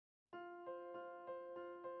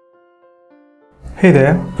Hey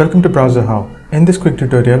there, welcome to BrowserHow. In this quick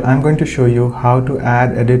tutorial, I'm going to show you how to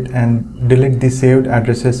add, edit and delete the saved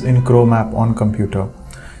addresses in Chrome app on computer.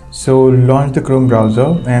 So launch the Chrome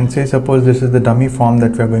browser and say suppose this is the dummy form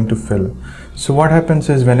that we are going to fill. So what happens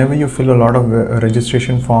is whenever you fill a lot of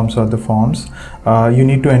registration forms or the forms, you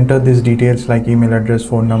need to enter these details like email address,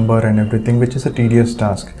 phone number and everything, which is a tedious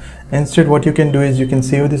task. Instead, what you can do is you can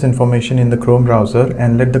save this information in the Chrome browser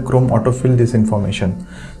and let the Chrome autofill this information.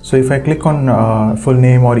 So if I click on full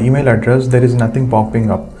name or email address, there is nothing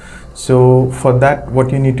popping up. So for that,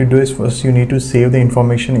 what you need to do is first you need to save the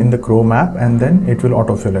information in the Chrome app and then it will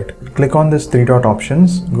autofill it. Click on this three dot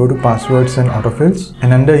options, go to passwords and autofills,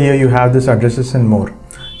 and under here you have this addresses and more.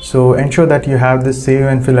 So ensure that you have this save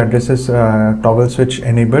and fill addresses toggle switch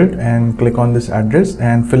enabled and click on this address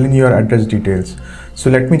and fill in your address details. So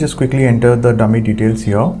let me just quickly enter the dummy details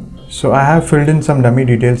here. So I have filled in some dummy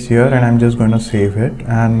details here and I'm just going to save it,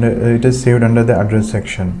 and it is saved under the address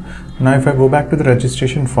section. Now if I go back to the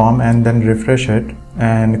registration form and then refresh it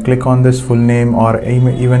and click on this full name or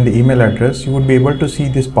even the email address, you would be able to see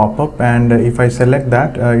this pop-up, and if I select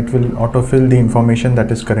that, it will autofill the information that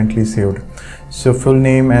is currently saved. So full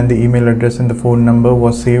name and the email address and the phone number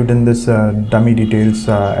was saved in this dummy details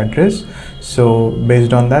address. So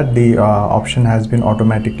based on that, the option has been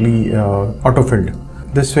automatically autofilled.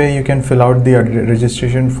 This way you can fill out the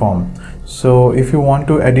registration form. So if you want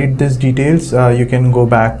to edit these details, you can go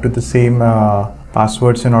back to the same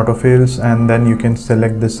passwords and autofills, and then you can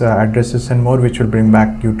select this addresses and more, which will bring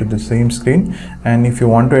back you to the same screen. And if you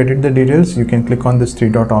want to edit the details, you can click on this three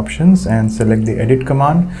dot options and select the edit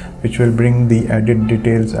command, which will bring the edit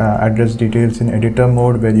details, address details in editor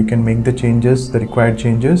mode, where you can make the changes, the required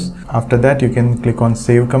changes. After that, you can click on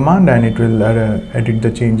save command and it will edit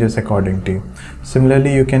the changes accordingly.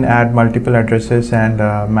 Similarly, you can add multiple addresses and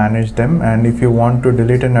manage them. And if you want to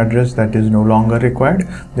delete an address that is no longer required,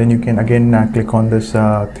 then you can again click on this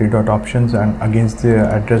three dot options and against the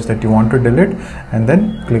address that you want to delete, and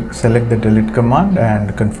then select the delete command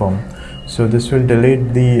and confirm. So this will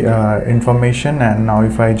delete the information. And now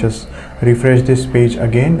if I just refresh this page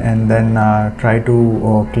again and then try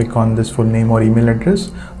to click on this full name or email address,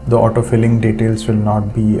 the autofilling details will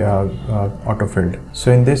not be autofilled.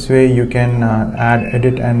 So in this way you can add,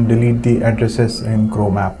 edit and delete the addresses in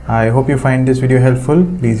Chrome app. I hope you find this video helpful.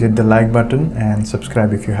 Please hit the like button and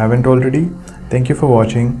subscribe if you haven't already. Thank you for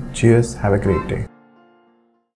watching. Cheers. Have a great day.